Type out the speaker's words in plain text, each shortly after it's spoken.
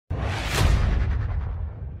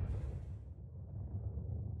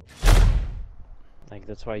Like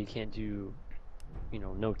that's why you can't do, you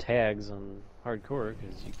know, no tags on hardcore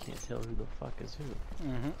because you can't tell who the fuck is who.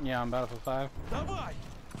 Yeah, on Battlefield 5.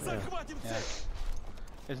 Yeah. Yeah.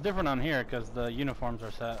 It's different on here because the uniforms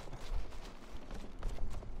are set.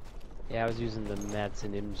 Yeah, I was using the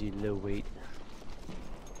Madsen MG low weight.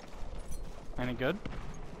 Any good?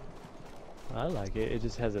 I like it. It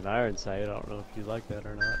just has an iron sight. I don't know if you like that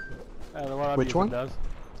or not. Which one? Does.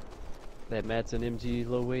 That Madsen MG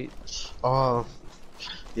low weight. Oh,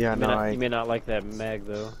 yeah, You may not like that mag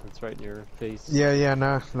though. It's right in your face. Yeah,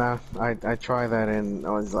 no. I tried that and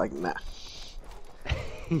I was like, nah.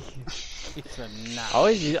 It's a nah. I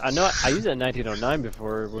used it in 1909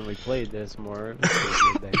 before when we played this more. It was pretty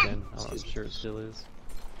good back then. I'm sure it still is.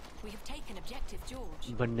 We have taken objective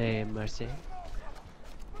George. Bonnet Mercier.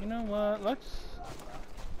 You know what?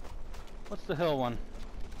 What's the hill one?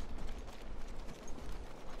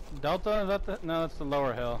 Delta? Is that the? No, that's the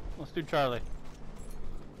lower hill. Let's do Charlie.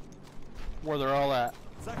 Where they're all at.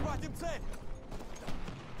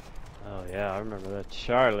 Oh yeah, I remember that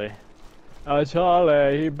Charlie. Oh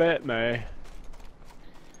Charlie, he bit me.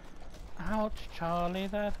 Ouch, Charlie,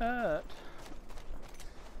 that hurt.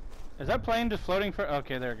 Is that plane just floating for?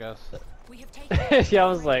 Okay, there it goes. We have taken Yeah, I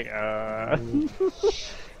was like,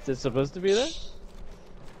 is it supposed to be there?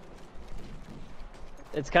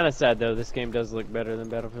 It's kind of sad though. This game does look better than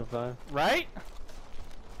Battlefield 5. Right?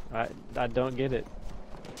 I don't get it.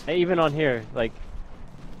 Hey, even on here, like,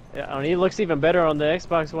 I mean, it looks even better on the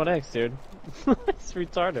Xbox One X, dude. It's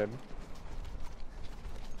retarded.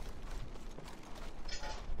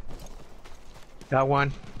 Got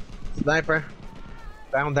one. Sniper.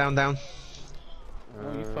 Down. Oh,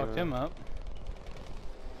 you fucked him up.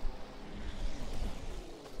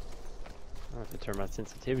 I have to turn my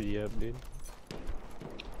sensitivity up, dude.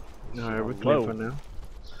 No, we're clear for now.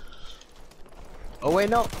 Oh wait,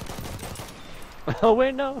 no. Oh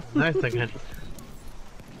wait, no. Nice again.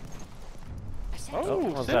 Oh,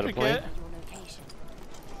 was that a plane? certificate.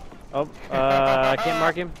 Oh, I can't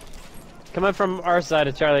mark him. Coming from our side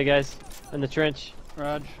of Charlie, guys, in the trench.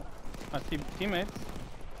 Raj, I see teammates.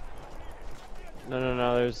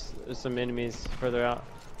 No. There's some enemies further out.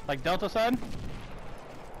 Like Delta side?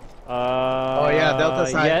 Oh yeah, Delta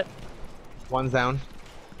side. Yet. One's down.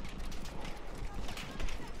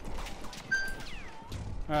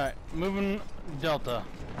 Alright, moving Delta.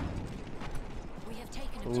 We have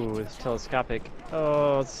taken Ooh, objective it's telescopic.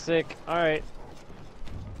 Oh, it's sick. All right.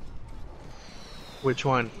 Which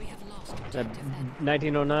one? We have lost That objective then.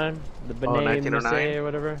 1909, the Benet 1909? Mercier or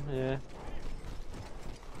whatever. Yeah.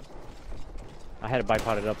 I had to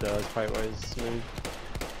bipod it up though. That's probably why it's smooth.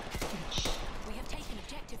 We have taken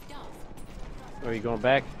objective Dove. Are you going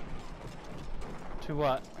back? To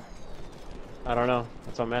what? I don't know.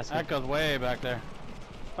 That's what I'm asking. That goes way back there.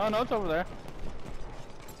 Oh no, it's over there.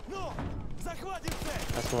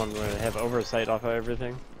 That's the one where they have oversight off of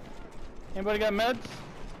everything. Anybody got meds?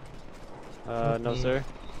 No sir.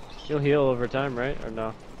 You'll heal over time, right? Or no?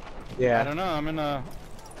 I Yeah. don't know, I'm in a...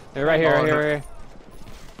 Hey, right here, right here, right here.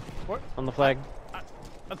 What? On the flag.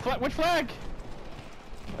 Which flag?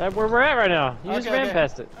 Where we're at right now. You just ran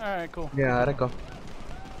past it. Alright, cool. Yeah, let it go.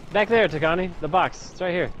 Back there, Takaani. The box. It's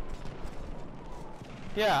right here.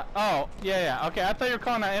 Yeah, oh, yeah. Okay, I thought you were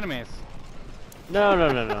calling out enemies.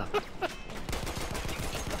 No.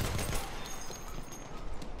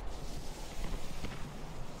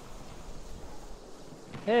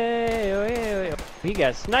 Hey. He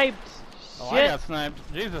got sniped. Oh, Shit. I got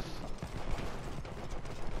sniped. Jesus.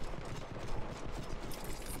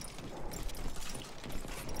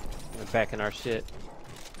 We're back in our shit.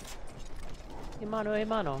 Hey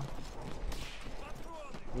mano.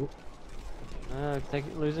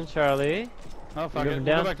 Losing Charlie. Oh, fuck You're it. moving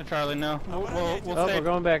We'll down? go back to Charlie now. We'll Oh, stay, we're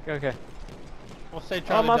going back. Okay. we'll stay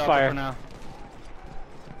Charlie on Delta fire. for now.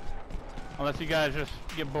 Unless you guys just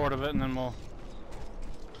get bored of it and then we'll...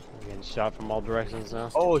 I'm getting shot from all directions now.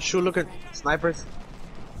 Oh shoot! Look at snipers.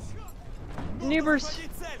 Neighbors.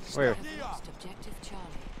 Where? Lost objective Charlie.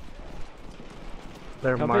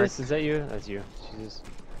 They're Compass, marked. is that you? That's you. Jesus.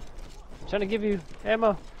 I'm trying to give you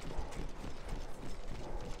ammo.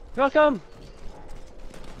 Welcome.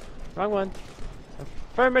 Wrong one.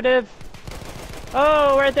 Affirmative.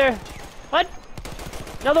 Oh, right there. What?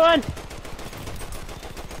 Another one.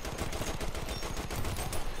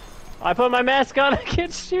 I put my mask on. I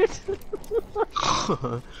can't shoot.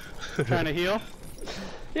 Trying to heal?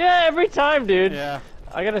 Yeah, every time, dude. Yeah.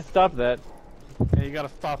 I gotta stop that. Yeah, you gotta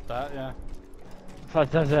stop that, yeah.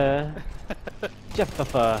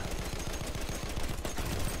 Jeffafa.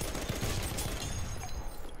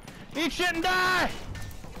 Eat shit and die!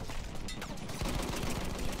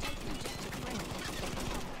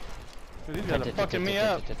 These guys are fucking me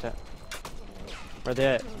up. Where they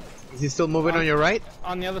at? Is he still moving on your right?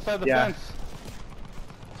 On the other side of the Yeah. fence.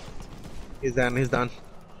 He's done. He's done.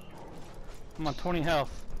 I'm on 20 health.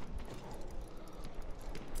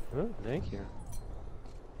 Oh, thank you.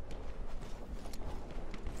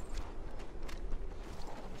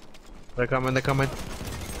 They're coming. They're coming.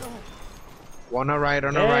 One on right.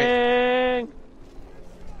 On the right. Dang!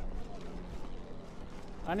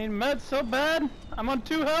 I need meds so bad. I'm on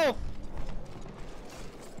 2 health.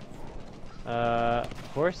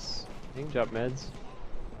 Horse. You can drop meds.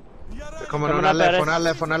 They're coming Coming on up our left. at us. On our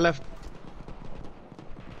left. On our left.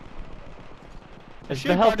 There's Shoot,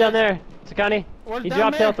 the health down Barnes. there. Takani. Where's He down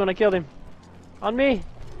dropped there? health when I killed him. On me.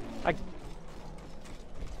 Right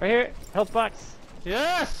here. Health box.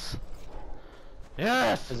 Yes!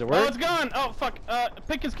 Yes! Does it Oh, work? it's gone! Oh, fuck.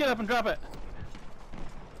 Pick his kid up and drop it.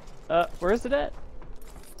 Where is it at?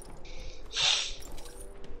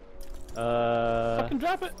 Fucking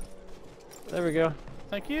drop it. There we go.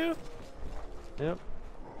 Thank you. Yep.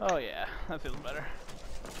 Oh, yeah. That feels better.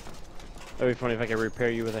 That'd be funny if I could repair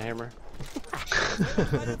you with a hammer.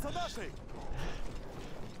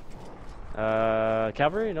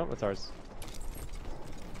 Cavalry? No, it's ours.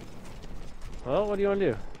 Well, what do you want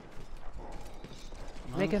to do?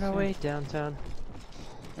 Making our way downtown.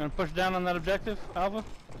 You wanna push down on that objective, Alpha?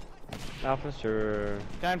 Alpha, sure.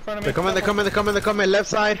 Guy in front of me. They're coming. They're coming. They're coming. They're coming. Left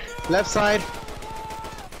side. Left side.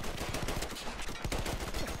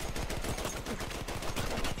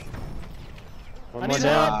 One I more need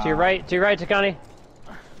down. help. To your right, Takani.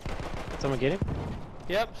 Someone get him?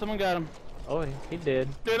 Yep, someone got him. Oh, he did.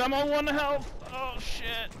 Dude, I'm on 1 health. Oh,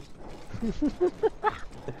 shit.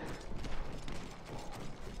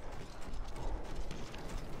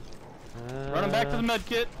 Running back to the med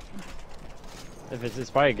kit. If it's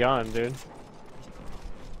probably gone, dude.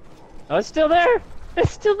 Oh, it's still there!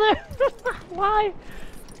 It's still there! Why?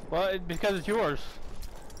 Well, because it's yours.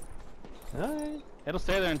 Alright. It'll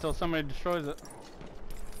stay there until somebody destroys it.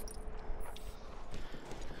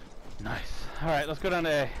 Nice. Alright, let's go down to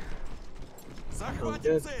A.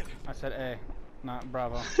 Good. I said A, not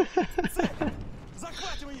Bravo.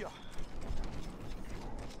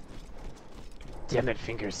 Damn it,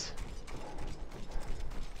 fingers.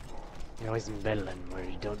 You're always meddling where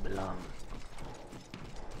you don't belong.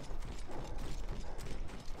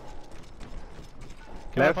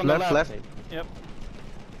 Come up Left. on the Left. Left. Yep.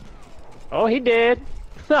 Oh, he did!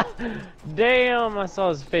 Damn, I saw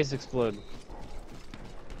his face explode.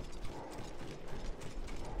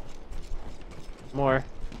 More.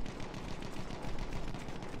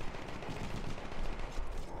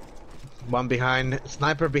 One behind.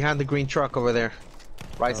 Sniper behind the green truck over there.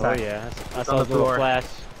 Right Oh side. yeah, I on saw the his little floor. flash.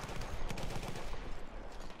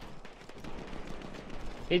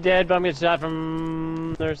 He dead, but I'm getting shot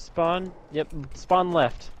from their spawn. Yep, spawn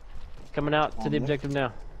left. Coming out to the objective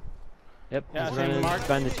now. Yep, Yeah, I he's see him running marked.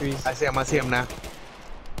 behind the trees. I see him. I see him now.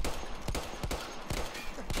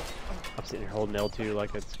 I'm sitting here holding L2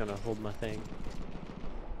 like it's gonna hold my thing.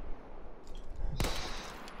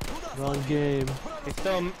 Wrong game. He's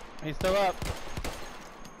still up.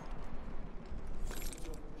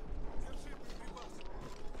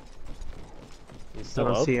 He's I still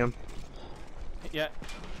don't up. see him. Yeah.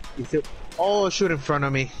 He's still. Oh, shoot in front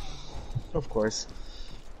of me. Of course.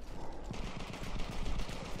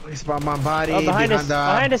 He's by my body. Oh, behind us! the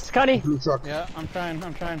Behind us, Connie! blue truck. Yeah, I'm trying.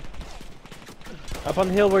 Up on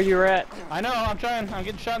the hill where you were at. I know, I'm trying. I'm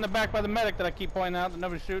getting shot in the back by the medic that I keep pointing out that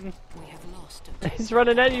nobody's shooting. We have lost. He's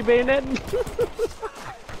running at you, bayonet.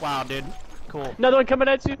 Wow, dude. Cool. Another one coming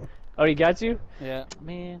at you. Oh, he got you? Yeah.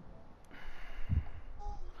 Man.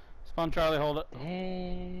 Spawn Charlie, hold it.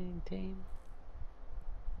 Dang, dang.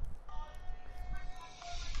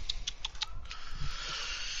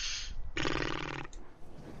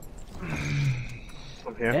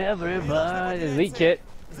 I'm here. Everybody, elite kit.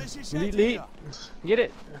 Elite. Get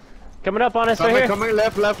it. Coming up on us Coming, right here. coming,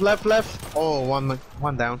 left, left, left, left. Oh, one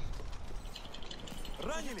down.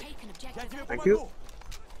 Taken objective. Thank you.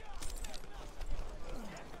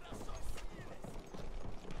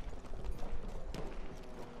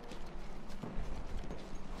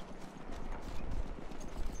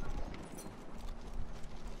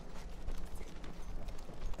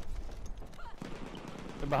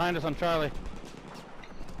 They're behind us on Charlie.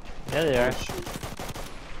 Yeah, they are.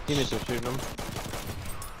 Teammates are shooting them.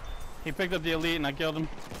 He picked up the elite and I killed him.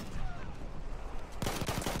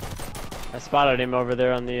 I spotted him over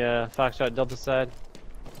there on the Foxtrot Delta side,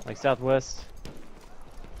 like southwest.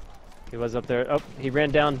 He was up there. Oh, he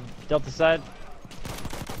ran down Delta side.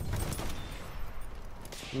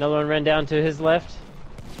 Another one ran down to his left.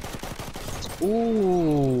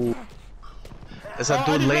 Ooh. There's a I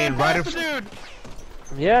dude just laying ran right in past the front.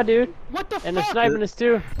 dude. Yeah, dude. What the And they're fuck? sniping us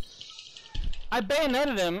too. I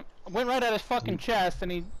bayoneted him, went right at his fucking chest,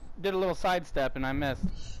 and he did a little sidestep, and I missed.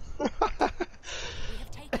 We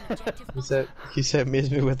have taken objective butter. He said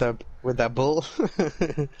miss me with that bull.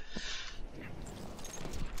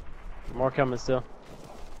 More coming still.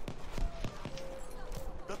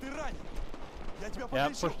 Да ты ранен! Я тебя Yeah,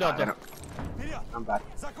 подлечу! push Delta. Вперед! I'm back.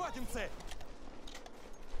 Захватим цель!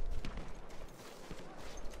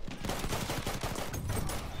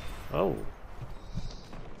 Oh.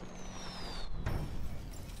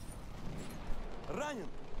 Ранен!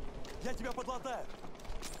 Я тебя подлатаю!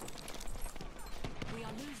 We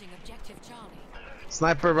are losing objective Charlie.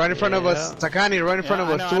 Sniper right in front of us. Yeah. Takani right in front of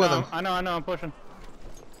us. Two of them. I know, I'm pushing.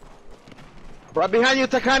 Right behind you,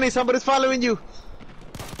 Takani. Somebody's following you.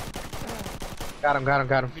 Got him.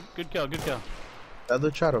 Good kill, good kill. The other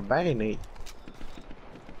tried to bayonet.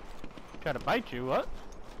 Try to bite you, what?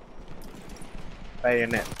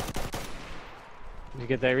 Bayonet. Did you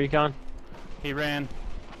get that recon? He ran.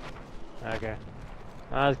 Okay.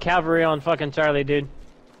 Cavalry on fucking Charlie, dude.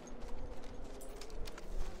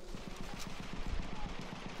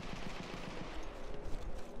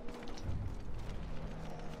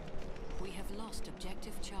 We have lost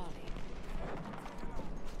objective Charlie.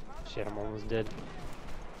 Shit, I'm almost dead.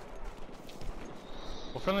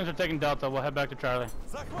 Well, friendlies are taking Delta. We'll head back to Charlie.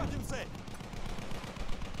 Захватим цель!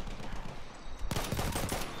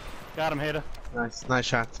 Got him, Hada. Nice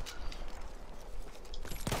shot.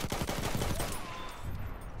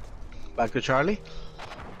 Back to Charlie.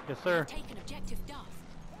 Yes, sir. Taken objective Duff.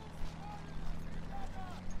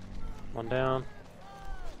 One down.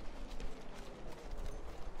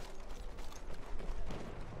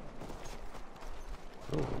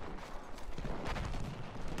 Ooh.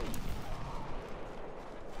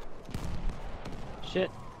 Shit.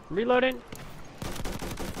 Reloading.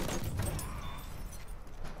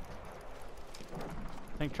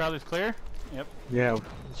 Think Charlie's clear? Yep. Yeah.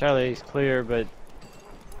 Charlie's clear, but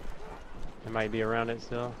it might be around it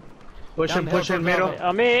still. Push Down him, the hill push him, towards middle. Alpha.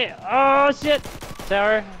 Oh, me! Oh, shit!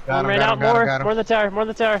 Tower. Got One him, ran got out. him, got him, More. got him. More in the tower. More in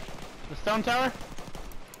the tower. The stone tower?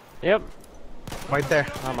 Yep. Right there.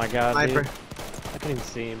 Oh my god, Sniper. dude. I can't even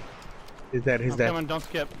see him. He's dead. He's I'm dead. coming, don't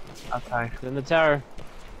skip. Outside. He's in the tower.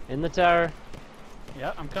 In the tower.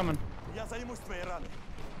 Yeah, I'm coming. Я займусь твоей раной!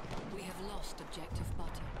 We have lost objective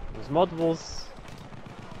butter. There's multiples.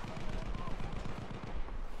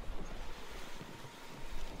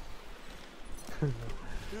 Ты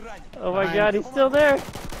ранен! Oh my Behind. god, he's still there.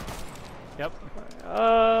 Yep.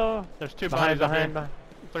 Oh. There's two Behind, bodies up behind, here. behind.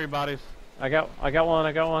 3 bodies. I got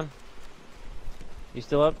one. You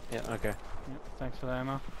still up? Yeah, okay. Yep, thanks for the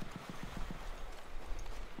ammo.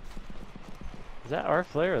 Is that our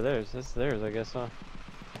flare or theirs? That's theirs, I guess, huh?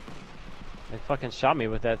 They fucking shot me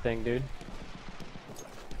with that thing, dude.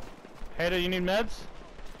 Hada, you need meds?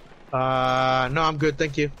 No, I'm good.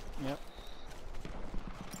 Thank you. Yep.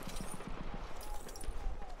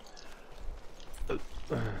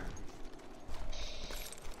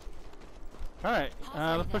 Alright,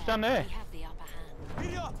 let's push down to A. We have the upper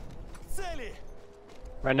hand. Вперед! Цели!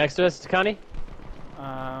 Right next to us, Takaani.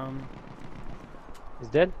 He's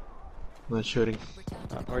dead? Not shooting. Return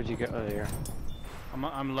to the Where'd you go? Oh, there you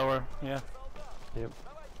are. I'm lower, yeah. Yep.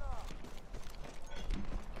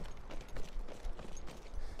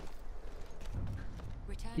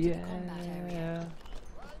 return to the combat area.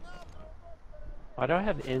 Why do I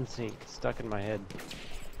have NSYNC stuck in my head?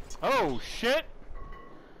 Oh, shit!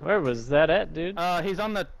 Where was that at, dude? He's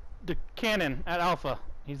on the cannon at Alpha.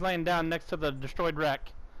 He's laying down next to the destroyed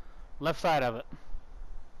wreck. Left side of it.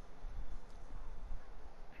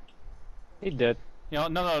 He did. You know,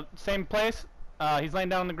 no, same place. He's laying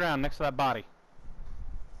down on the ground next to that body.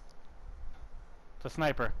 It's a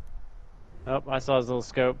sniper. Oh, I saw his little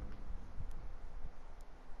scope.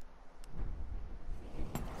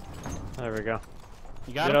 There we go.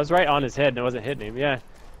 You got Dude, him? I was right on his head and it wasn't hitting him. Yeah,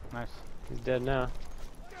 Nice. he's dead now.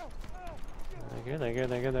 They're good.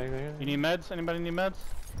 You need meds? Anybody need meds?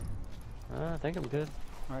 I think I'm good.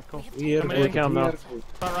 Alright, cool. Yeah, Somebody Here they come, though.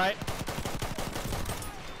 Front right.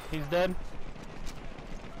 He's dead.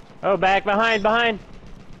 Oh, back, behind!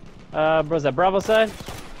 Was that Bravo side?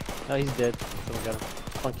 Oh, he's dead. Someone got him.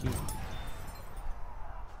 Funky.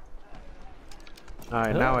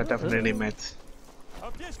 Alright, now I definitely met.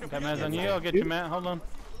 Аптечка, Got meds on you? I'll get you, Matt. Hold on.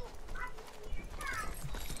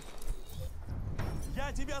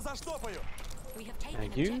 Я тебя заштопаю! We have taken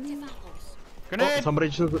Thank you. objective apples. Grenade! Oh, somebody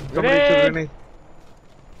took Grenade! grenade.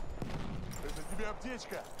 Это тебе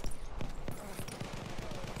аптечка!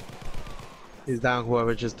 He's down,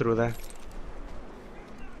 whoever just threw that.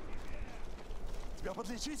 Тебя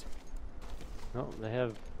подлечить? Oh, they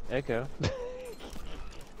have echo.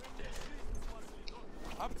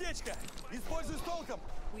 Аптечка! Используй с толком!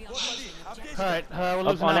 We are Вот смотри, losing objective. аптечка! Alright, we're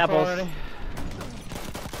losing on Alpha apples. already.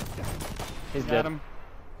 He's Got dead. him.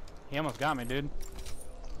 He almost got me, dude.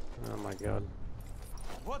 Oh my god.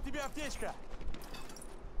 Вот тебе аптечка!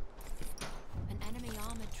 An enemy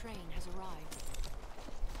armored train has arrived.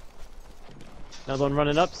 Another one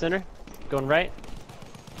running up, center. Going right.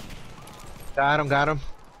 Got him, got him.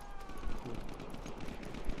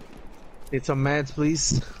 Need some meds,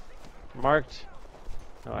 please. Marked.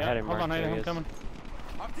 Oh, I had him Hold marked. on, there he I'm is. coming.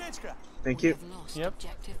 Аптечка! Thank We you. have lost Yep.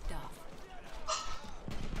 objective Duff.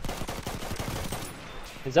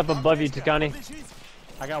 He's up above you, Takaani. Подлечить!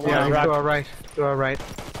 I got one. Yeah, rock. to our right. To our right.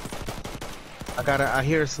 I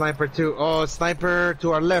hear a sniper too. Oh, sniper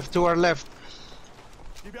to our left, to our left.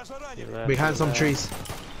 Тебя же ранили! Left, Behind some left. trees.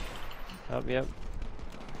 Oh, yep.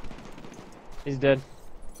 He's dead.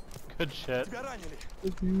 Good shit. Тебя ранили!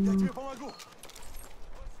 Я тебе помогу!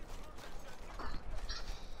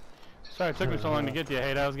 Sorry it took me so long to get to you,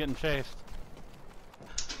 Hate. I was getting chased.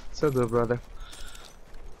 So good, brother.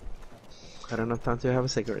 I don't have time to have a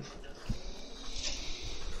cigarette.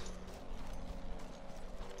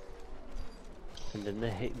 And then the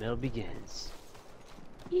hate mail begins.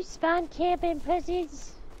 You spawn camping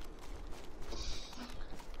pussies.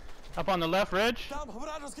 Up on the left ridge. Там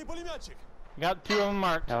вражеский пулеметчик! Got two of them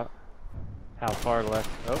marked. How far left?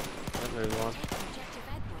 Oh, there's one. Taking objective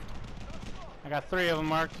Edward. I got three of them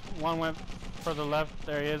marked. One went further left.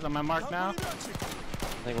 There he is on my mark Там now. пулеметчик!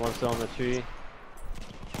 I think one's still on the tree.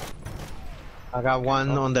 I got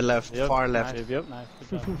one on the left, Yep. far left. Yep, yep. Nice.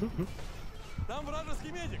 Good job. Там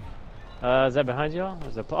вражеский медик! Is that behind y'all? Or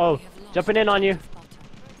is that oh, We have lost jumping in on you. objective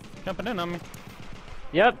Butter. Jumping in on me.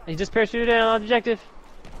 Yep, he just parachuted in on objective.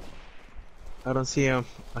 I don't see him.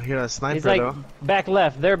 I hear a sniper He's like though. back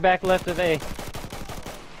left. They're back left of A.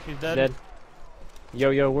 He's dead. Dead.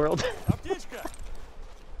 Yo-yo world. Аптечка!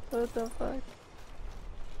 What the fuck?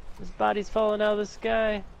 His body's falling out of the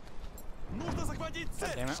sky. Нужно захватить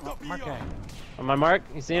цель! Damn it. Чтоб Mark её! A. On my mark,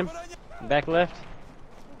 you see him? Обороня- Back left.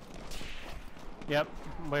 Yep.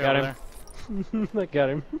 Way Got over him. there. I got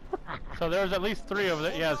him. So there's at least three over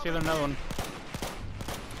there. Yeah, see there's another one.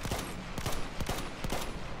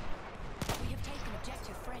 We have taken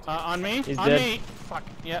objective Freddy. On me? He's on dead. me! Fuck.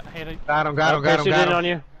 Yeah, Hate it. Got him, got him, got him, Parachuted got in him. on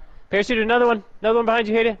you. Parachuted another one. Another one behind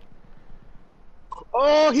you, Hayden.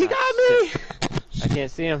 Oh, he got me! I can't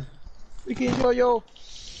see him. Freaking yo-yo.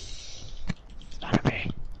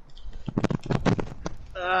 Spider-Man.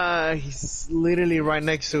 He's literally right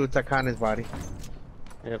next to Takaani's body.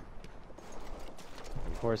 Yep.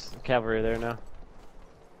 Of course, cavalry there now.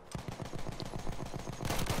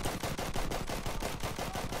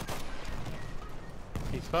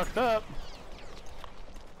 He's fucked up.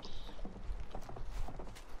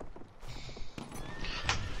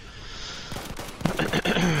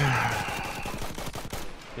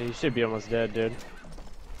 Yeah, you should be almost dead, dude.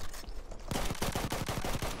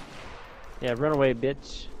 Yeah, run away,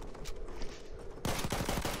 bitch.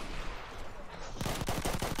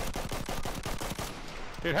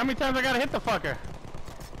 Dude, how many times I gotta hit the fucker?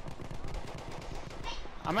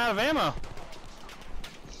 I'm out of ammo.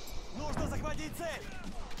 Нужно захватить цель!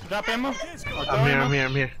 Drop ammo? Аптечка! Or throw I'm here, ammo? I'm here,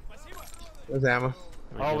 I'm here. Спасибо! There's ammo.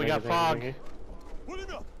 Oh, we got fog.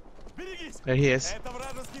 Пулемет! Берегись! There he is. Это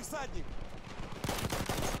вражеский всадник!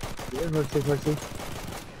 Yeah, let's see, let's see.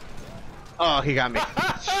 Oh, he got me. I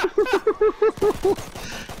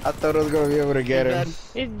thought I was gonna be able to get him.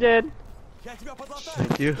 He's dead. Я тебя подлатаю!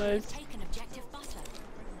 Thank you. Nice. Taken objective Butter.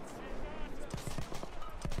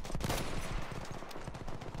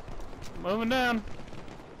 Moving down.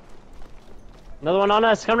 Another one on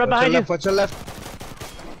us. Coming up behind you. Watch your left.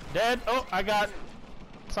 Dead. Oh, I got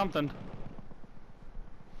something.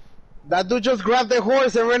 That dude just grabbed the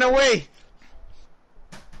horse and ran away.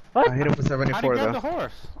 What? I hit him for How'd he 74 grab though. the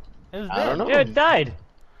horse? It was I dead. don't know. Yeah, it died.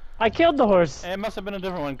 I killed the horse. It must have been a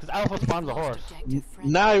different one, because Alpha spawns a horse. Objective Freddy.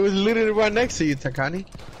 Nah, it was literally right next to you, Takaani.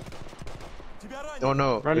 Тебя ранили! Oh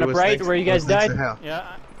no. Running it up was right next- where you it was guys next to died? hell.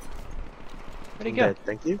 Yeah, Where'd he I'm go? dead,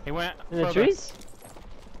 thank you. he went In the further. trees?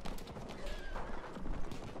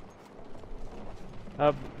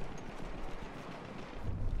 Up.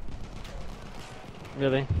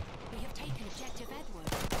 Really? We have taken objective Edward.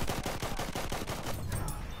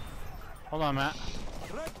 Hold on, Matt.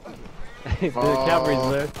 The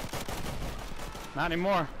cavalry's there. Not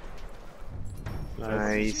anymore.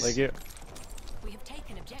 Nice. Like it. We have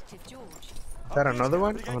taken objective George. Is that another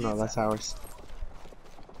one? Oh no, that's ours.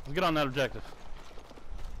 Let's get on that objective.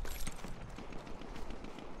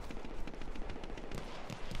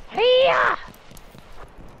 Hiya!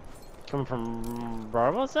 Coming from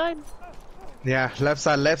Bravo side? Yeah, left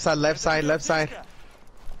side, left side, left side, left side.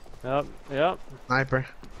 Yep, yep. Sniper.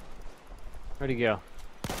 Where'd he go?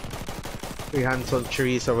 Behind some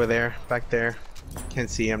trees over there, back there. Can't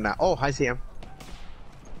see him now. Oh, I see him.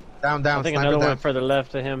 Down, down, I think sniper another down. one further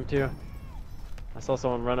left to him too. I saw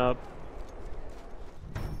someone run up.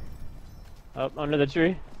 Up under the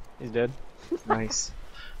tree. He's dead. Nice.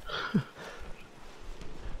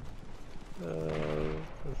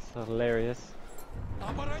 That's hilarious.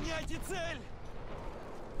 Обороняйте цель!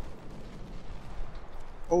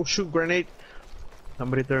 Oh, shoot, grenade.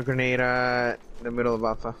 Somebody threw a grenade in the middle of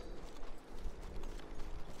Alpha.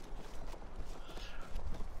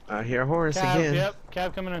 I hear a horse Cav, again. yep,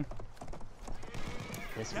 Cav coming in.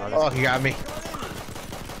 This Oh, he got me.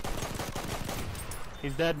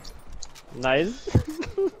 He's dead. Nice.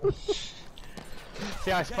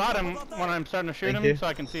 See, I spot him when I'm starting to shoot Thank him, you. so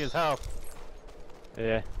I can see his health.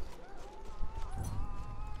 Yeah.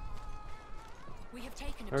 We have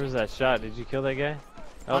taken Where was that shot? Did you kill that guy?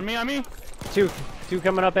 Oh. On me, on me. Two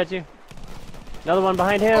coming up at you. Another one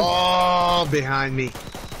behind him. Oh, behind me.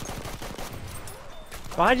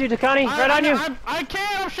 Behind you, Takaani. Right on you. I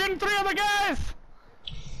can't. I'm shooting 3 other guys.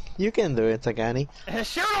 You can do it, Takaani.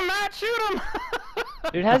 Shoot him, Matt. Shoot him.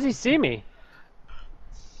 Dude, how's he see me?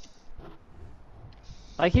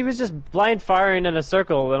 Like he was just blind firing in a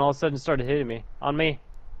circle and all of a sudden started hitting me. On me.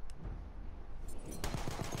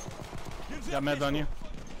 Got meds on you.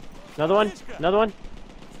 Another one. Another one.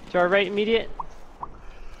 To our right, immediate.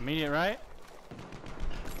 Immediate right.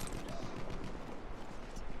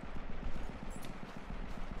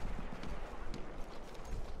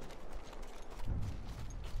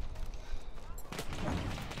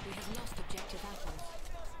 We have lost objective apples.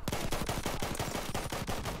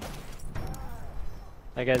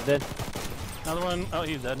 That guy's dead. Another one. Oh,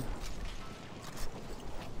 he's dead.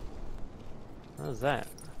 What was that?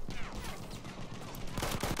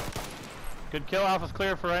 Good kill. Alpha's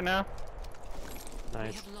clear for right now. We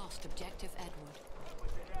Nice. have lost objective Edward.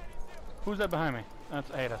 Who's that behind me?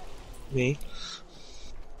 That's Ada. Me.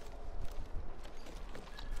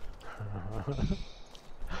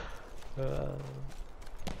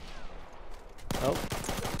 Oh.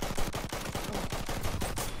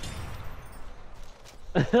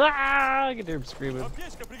 I can hear him screaming.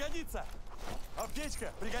 Аптечка пригодится!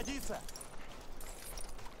 Аптечка пригодится!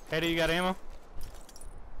 Ada, you got ammo?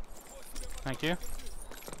 Thank you.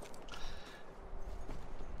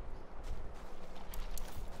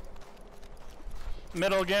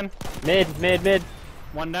 Middle again. Mid.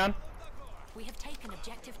 One down. We have taken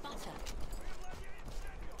objective butter.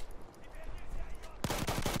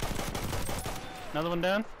 Another one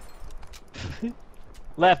down.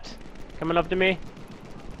 Left. Coming up to me.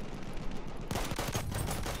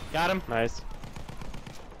 Got him. Nice.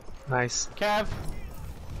 Nice. Cav.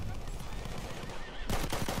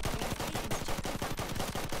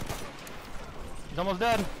 He's almost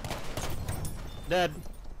dead. Dead.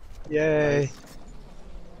 Yay.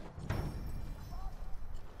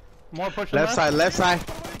 More pushing Left side, left side.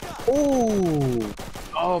 Ooh.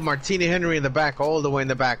 Oh, Martini Henry in the back, all the way in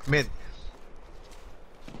the back, mid.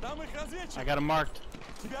 Там их разведчик! I got him marked.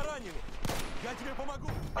 Тебя ранили! Я тебе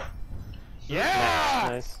помогу! Yeah!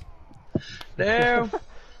 Nice. There.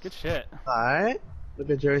 Good shit. Alright. Look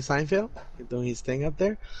at Jerry Seinfeld doing his thing up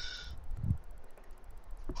there.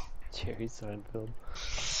 Jerry Seinfeld.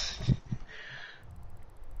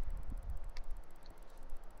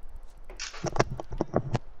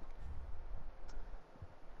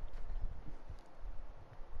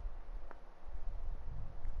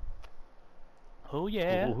 Oh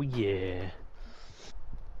yeah. Oh yeah.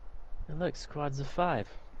 And look, squads of 5.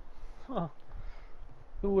 Oh,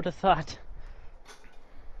 who would have thought?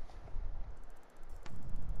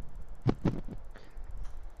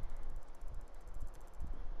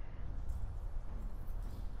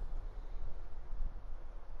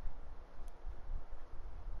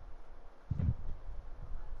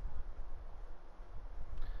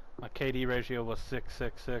 My KD ratio was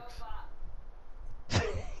 666.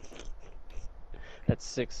 That's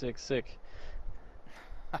sick.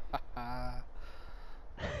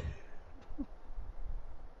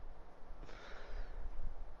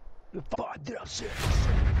 Father of six.